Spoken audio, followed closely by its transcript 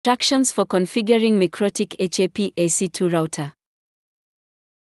Instructions for configuring Mikrotik HAP AC2 Router.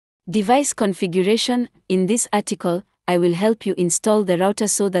 Device configuration. In this article, I will help you install the router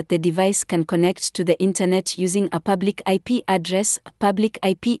so that the device can connect to the internet using a public IP address. Public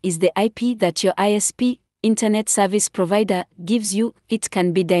IP is the IP that your ISP, Internet Service Provider, gives you. It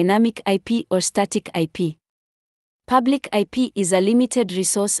can be dynamic IP or static IP. Public IP is a limited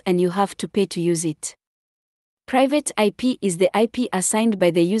resource and you have to pay to use it. Private IP is the IP assigned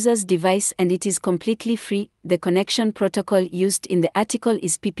by the user's device and it is completely free. The connection protocol used in the article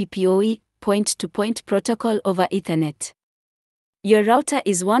is PPPoE, point-to-point protocol over Ethernet. Your router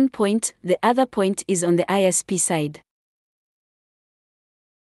is one point, the other point is on the ISP side.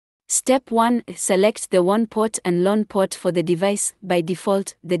 Step 1. Select the WAN port and LAN port for the device. By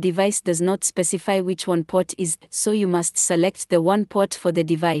default, the device does not specify which one port is, so you must select the WAN port for the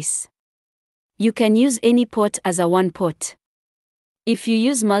device. You can use any port as a WAN port. If you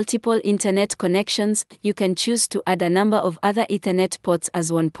use multiple internet connections, you can choose to add a number of other Ethernet ports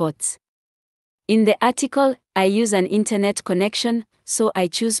as WAN ports. In the article, I use an internet connection, so I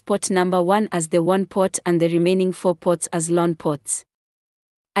choose port number 1 as the WAN port and the remaining 4 ports as LAN ports.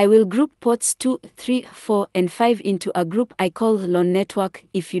 I will group ports 2, 3, 4, and 5 into a group I call LAN Network.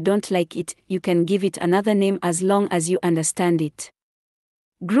 If you don't like it, you can give it another name as long as you understand it.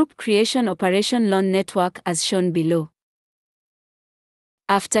 Group creation operation LAN network as shown below.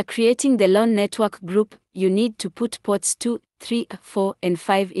 After creating the LAN network group, you need to put ports 2, 3, 4, and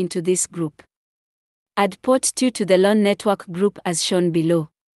 5 into this group. Add port 2 to the LAN network group as shown below.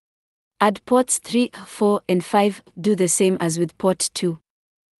 Add ports 3, 4, and 5, do the same as with port 2.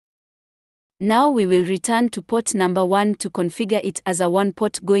 Now we will return to port number 1 to configure it as a WAN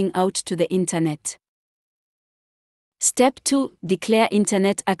port going out to the internet. Step 2. Declare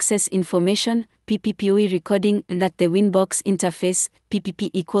Internet Access Information, PPPoE recording that the Winbox interface,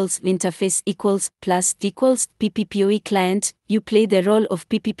 PPP equals interface equals plus equals PPPoE client. You play the role of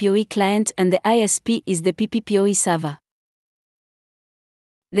PPPoE client and the ISP is the PPPoE server.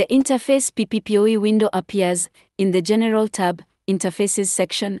 The interface PPPoE window appears. In the General tab, Interfaces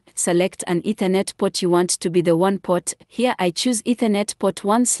section, select an Ethernet port you want to be the WAN port. Here I choose Ethernet port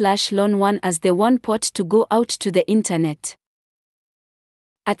 1/LAN1 as the WAN port to go out to the internet.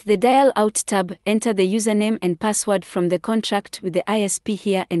 At the Dial Out tab, enter the username and password from the contract with the ISP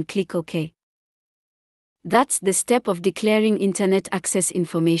here and click OK. That's the step of declaring Internet Access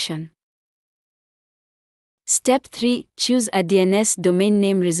Information. Step 3. Choose a DNS domain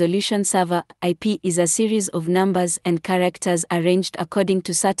name resolution server. IP is a series of numbers and characters arranged according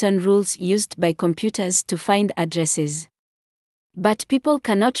to certain rules used by computers to find addresses. But people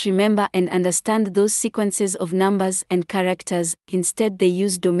cannot remember and understand those sequences of numbers and characters. Instead, they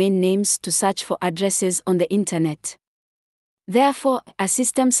use domain names to search for addresses on the internet. Therefore, a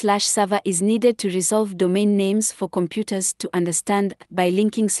system/server is needed to resolve domain names for computers to understand by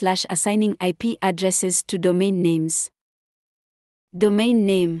linking/assigning IP addresses to domain names. Domain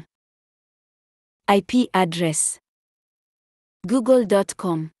name. IP address.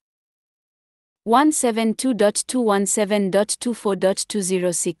 Google.com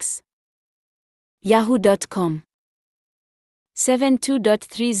 172.217.24.206 Yahoo.com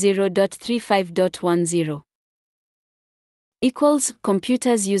 72.30.35.10 Equals,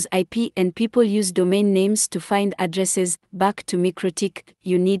 computers use IP and people use domain names to find addresses. Back to Mikrotik,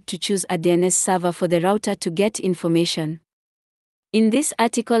 you need to choose a DNS server for the router to get information. In this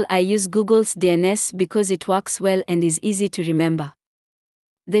article I use Google's DNS because it works well and is easy to remember.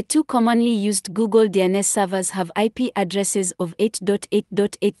 The two commonly used Google DNS servers have IP addresses of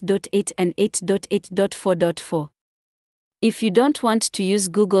 8.8.8.8 and 8.8.4.4. If you don't want to use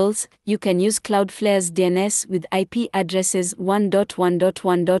Google's, you can use Cloudflare's DNS with IP addresses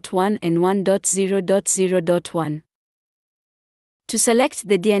 1.1.1.1 and 1.0.0.1. To select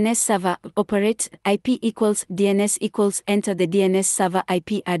the DNS server, operate IP equals DNS equals enter the DNS server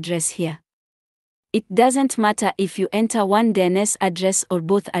IP address here. It doesn't matter if you enter one DNS address or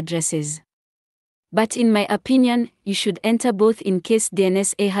both addresses. But in my opinion, you should enter both in case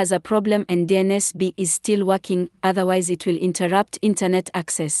DNS A has a problem and DNS B is still working, otherwise it will interrupt internet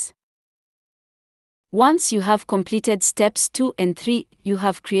access. Once you have completed steps 2 and 3, you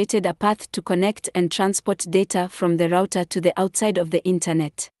have created a path to connect and transport data from the router to the outside of the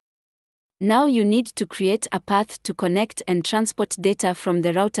internet. Now you need to create a path to connect and transport data from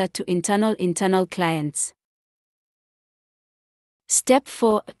the router to internal clients. Step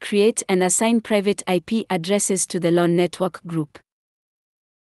 4. Create and assign private IP addresses to the LAN network group.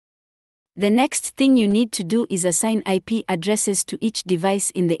 The next thing you need to do is assign IP addresses to each device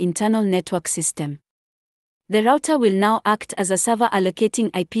in the internal network system. The router will now act as a server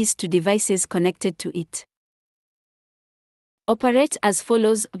allocating IPs to devices connected to it. Operate as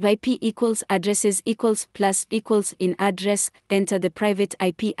follows: IP equals addresses equals plus equals in address, enter the private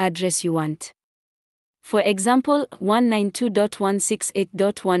IP address you want. For example,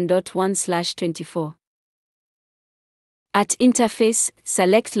 192.168.1.1/24. At interface,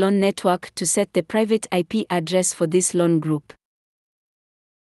 select LAN Network to set the private IP address for this LAN group.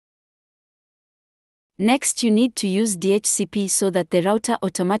 Next, you need to use DHCP so that the router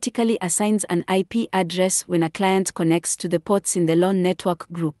automatically assigns an IP address when a client connects to the ports in the LAN network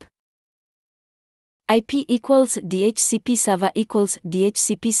group. IP equals DHCP server equals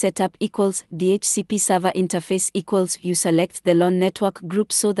DHCP setup equals DHCP server interface equals. You select the LAN network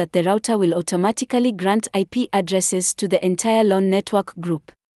group so that the router will automatically grant IP addresses to the entire LAN network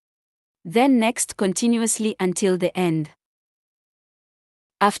group. Then next continuously until the end.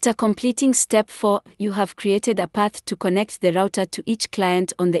 After completing step 4, you have created a path to connect the router to each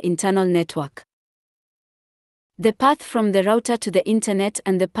client on the internal network. The path from the router to the internet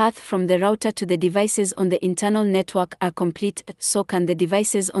and the path from the router to the devices on the internal network are complete, so can the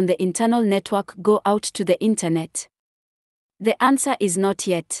devices on the internal network go out to the internet? The answer is not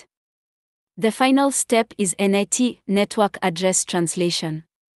yet. The final step is NAT, Network Address Translation.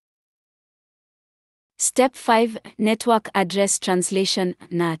 Step 5, Network Address Translation,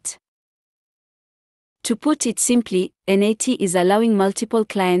 NAT. To put it simply, NAT is allowing multiple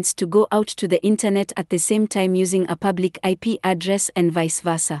clients to go out to the internet at the same time using a public IP address and vice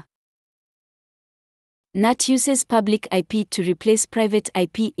versa. NAT uses public IP to replace private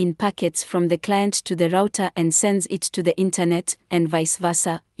IP in packets from the client to the router and sends it to the internet, and vice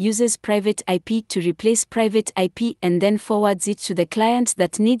versa, uses private IP to replace private IP and then forwards it to the client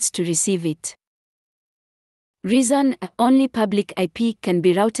that needs to receive it. Reason: only public IP can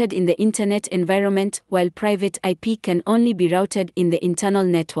be routed in the internet environment, while private IP can only be routed in the internal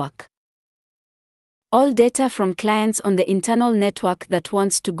network. All data from clients on the internal network that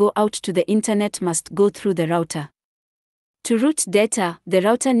wants to go out to the internet must go through the router. To route data, the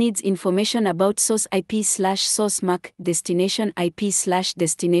router needs information about source IP/source MAC, destination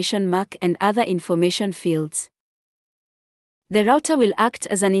IP/destination MAC, and other information fields. The router will act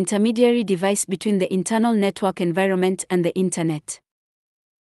as an intermediary device between the internal network environment and the internet.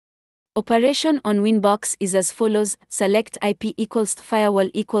 Operation on Winbox is as follows: select IP equals firewall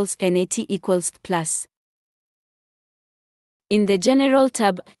equals NAT equals plus. In the General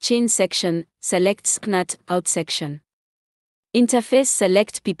tab, Chain section, select SCNAT Out section. Interface,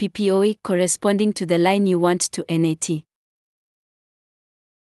 select PPPoE corresponding to the line you want to NAT.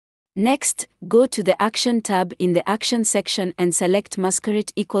 Next, go to the Action tab in the Action section and select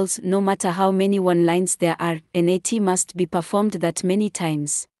Masquerade equals. No matter how many WAN lines there are, NAT must be performed that many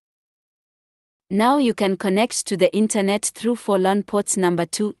times. Now you can connect to the internet through 4 LAN ports number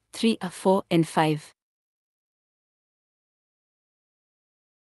 2, 3, 4, and 5.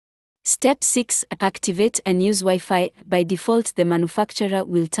 Step 6. Activate and use Wi-Fi. By default, the manufacturer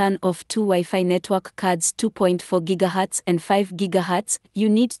will turn off 2 Wi-Fi network cards 2.4 GHz and 5 GHz. You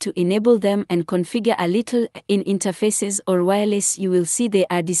need to enable them and configure a little. In interfaces or wireless, you will see they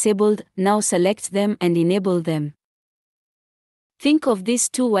are disabled. Now select them and enable them. Think of these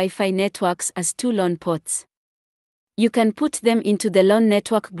 2 Wi-Fi networks as 2 LAN ports. You can put them into the LAN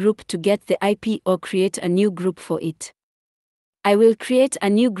network group to get the IP or create a new group for it. I will create a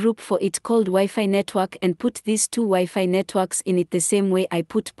new group for it called Wi-Fi Network and put these 2 Wi-Fi networks in it the same way I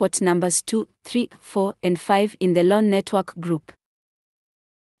put port numbers 2, 3, 4, and 5 in the LAN network group.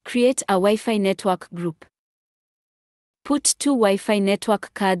 Create a Wi-Fi network group. Put 2 Wi-Fi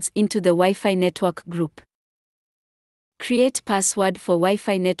network cards into the Wi-Fi network group. Create password for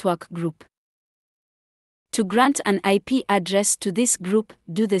Wi-Fi network group. To grant an IP address to this group,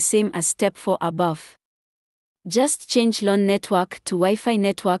 do the same as step 4 above. Just change LAN network to Wi-Fi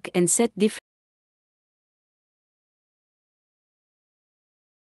network and set different.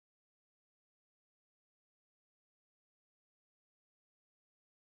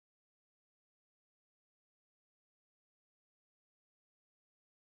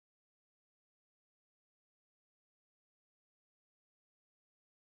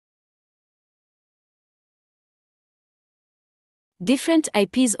 Different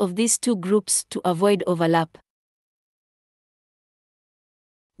IPs of these 2 groups to avoid overlap.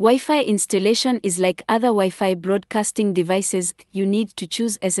 Wi-Fi installation is like other Wi-Fi broadcasting devices. You need to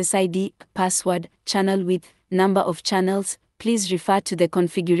choose SSID, password, channel width, number of channels. Please refer to the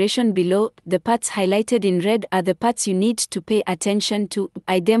configuration below. The parts highlighted in red are the parts you need to pay attention to.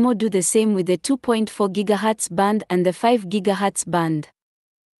 I demo do the same with the 2.4 GHz band and the 5 GHz band.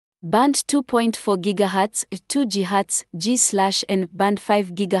 Band 2.4 GHz, 2 GHz, G/N, band 5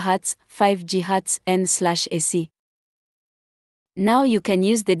 GHz, 5 GHz, N/AC. Now you can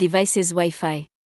use the device's Wi-Fi.